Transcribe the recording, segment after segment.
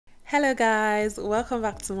Hello guys, welcome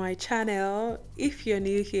back to my channel. If you're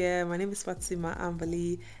new here, my name is Fatima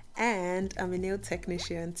Ambali and I'm a nail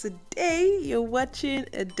technician. Today you're watching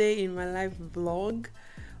a day in my life vlog.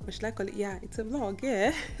 What should I call it? Yeah, it's a vlog,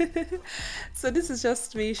 yeah. So this is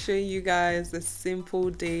just me showing you guys a simple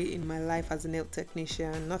day in my life as a nail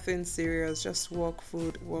technician. Nothing serious, just work,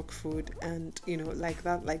 food, and you know, like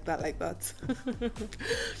that.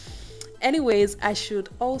 Anyways, I should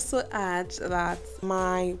also add that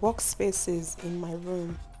my workspace is in my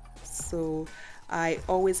room, so I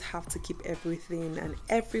always have to keep everything and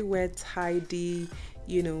everywhere tidy,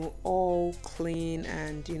 you know, all clean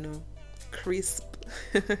and, you know, crisp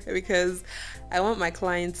because I want my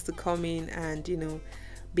clients to come in and, you know,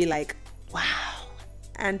 be like, wow.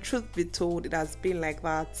 And truth be told, it has been like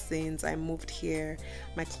that since I moved here.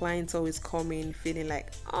 My clients always come in feeling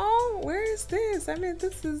like, oh, where is this? I mean,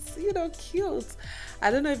 this is, you know, cute.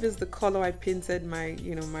 I don't know if it's the color I painted my,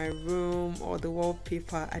 you know, my room or the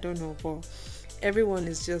wallpaper. I don't know, but everyone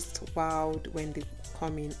is just wowed when they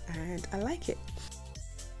come in and I like it.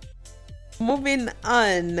 Moving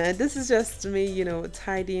on, this is just me, you know,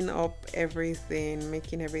 tidying up everything,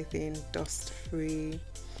 making everything dust free,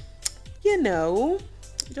 you know,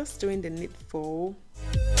 just doing the needful.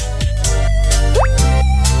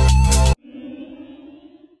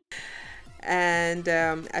 And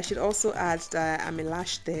I should also add that I'm a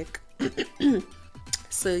lash tech.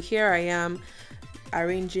 So here I am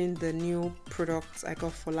arranging the new products I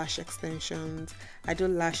got for lash extensions. I do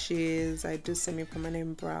lashes, I do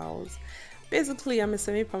semi-permanent brows. Basically, I'm a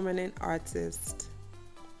semi-permanent artist.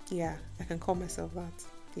 Yeah, I can call myself that.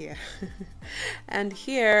 Yeah. And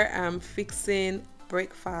here I'm fixing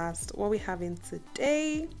breakfast. What are we having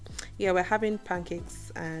today? Yeah, we're having pancakes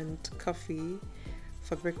and coffee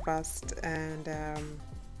for breakfast, and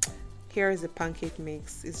here is the pancake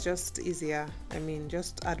mix. It's just easier. I mean,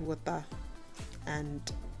 just add water and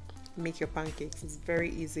make your pancakes. It's very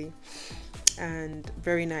easy and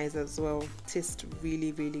very nice as well. Tastes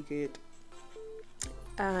really good.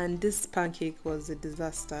 And this pancake was a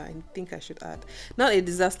disaster. I think I should add, not a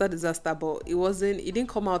disaster, but it didn't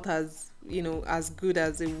come out as, you know, as good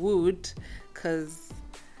as it would, because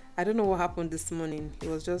I don't know what happened this morning. It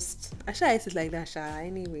was just, I should ate it like that,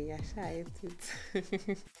 anyway. I should ate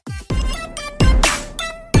it.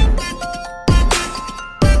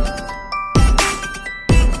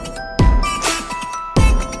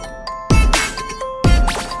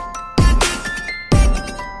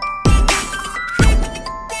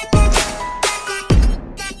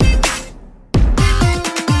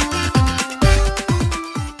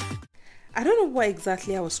 I don't know what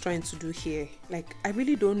exactly I was trying to do here. Like, I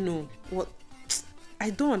really don't know what. I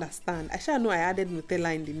don't understand. I sure know I added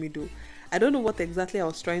Nutella in the middle. I don't know what exactly I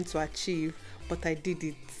was trying to achieve, but I did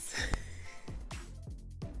it.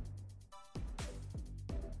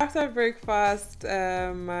 After breakfast,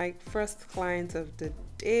 my first client of the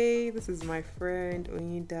day. This is my friend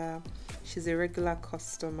Onyida. She's a regular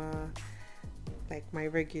customer, like my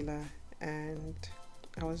regular, and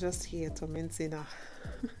I was just here tormenting her.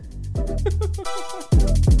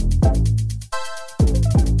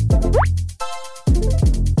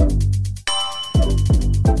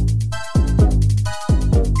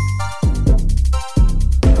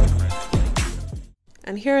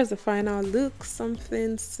 And here is the final look.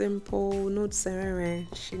 Something simple, no ceremony.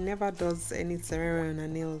 She never does any ceremony on her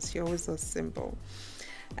nails. She always does simple.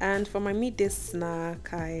 And for my midday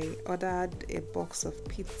snack, I ordered a box of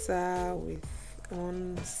pizza with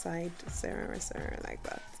one side ceremony like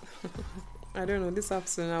that. I don't know, this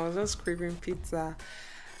afternoon I was just craving pizza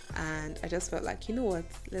and I just felt like, you know what,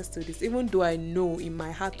 let's do this, even though I know in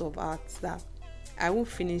my heart of hearts that I won't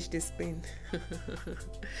finish this thing.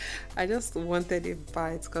 I just wanted a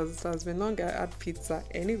bite because it has been long I had pizza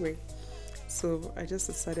anyway, so I just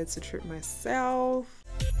decided to treat myself.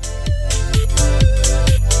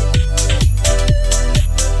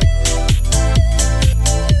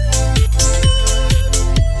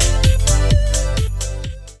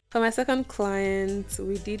 For my second client,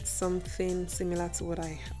 we did something similar to what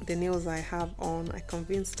the nails I have on. I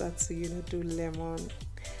convinced her to, you know, do lemon,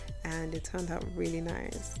 and it turned out really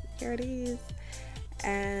nice. Here it is.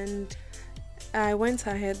 And I went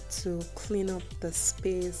ahead to clean up the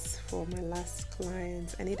space for my last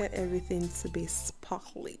client. I needed everything to be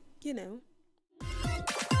sparkly, you know.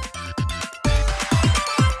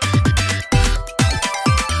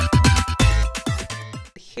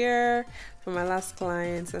 Here for my last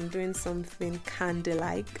client, I'm doing something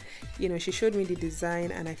candy-like. You know, she showed me the design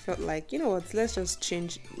and I felt like, you know what, let's just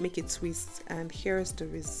change, make it twist. And here's the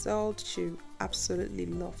result. She absolutely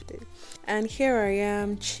loved it. And here I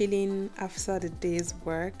am chilling after the day's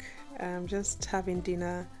work. Just having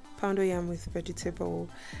dinner, poundo yam with vegetable.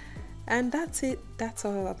 And that's it. That's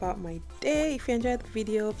all about my day. If you enjoyed the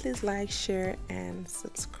video, please like, share, and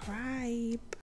subscribe.